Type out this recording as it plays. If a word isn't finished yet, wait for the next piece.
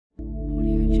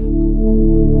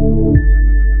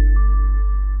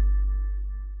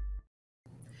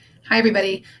Hi,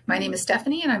 everybody. My name is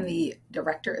Stephanie, and I'm the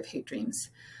director of Hoop Dreams.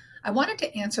 I wanted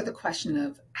to answer the question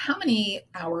of how many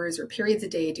hours or periods a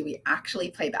day do we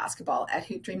actually play basketball at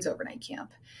Hoop Dreams Overnight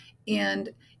Camp?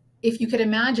 And if you could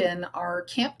imagine, our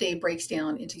camp day breaks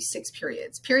down into 6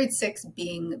 periods, period 6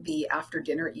 being the after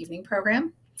dinner evening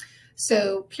program.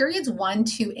 So periods 1,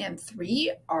 2, and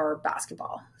 3 are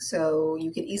basketball. So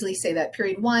you could easily say that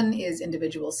period 1 is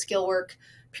individual skill work.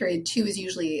 Period 2 is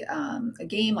usually a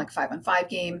game, like 5-on-5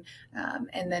 game.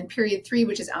 And then period 3,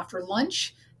 which is after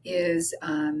lunch, is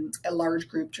a large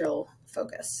group drill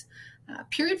focus.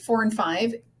 Period 4 and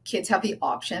 5, kids have the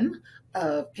option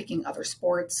of picking other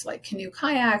sports like canoe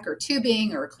kayak or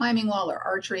tubing or climbing wall or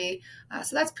archery.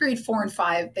 So that's period 4 and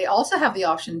 5. They also have the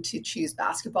option to choose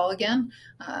basketball again.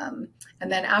 And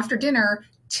then after dinner,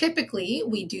 typically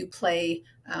we do play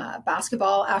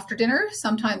basketball after dinner.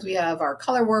 Sometimes we have our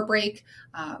color war break.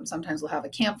 Sometimes we'll have a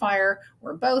campfire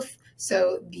or both.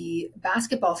 So the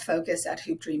basketball focus at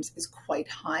Hoop Dreams is quite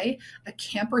high. A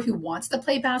camper who wants to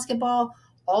play basketball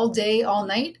all day, all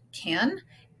night can.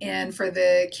 And for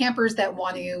the campers that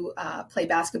want to play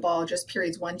basketball just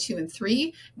periods 1, 2, and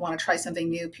 3, want to try something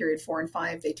new, period 4 and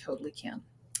 5, they totally can.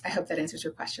 I hope that answers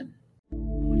your question.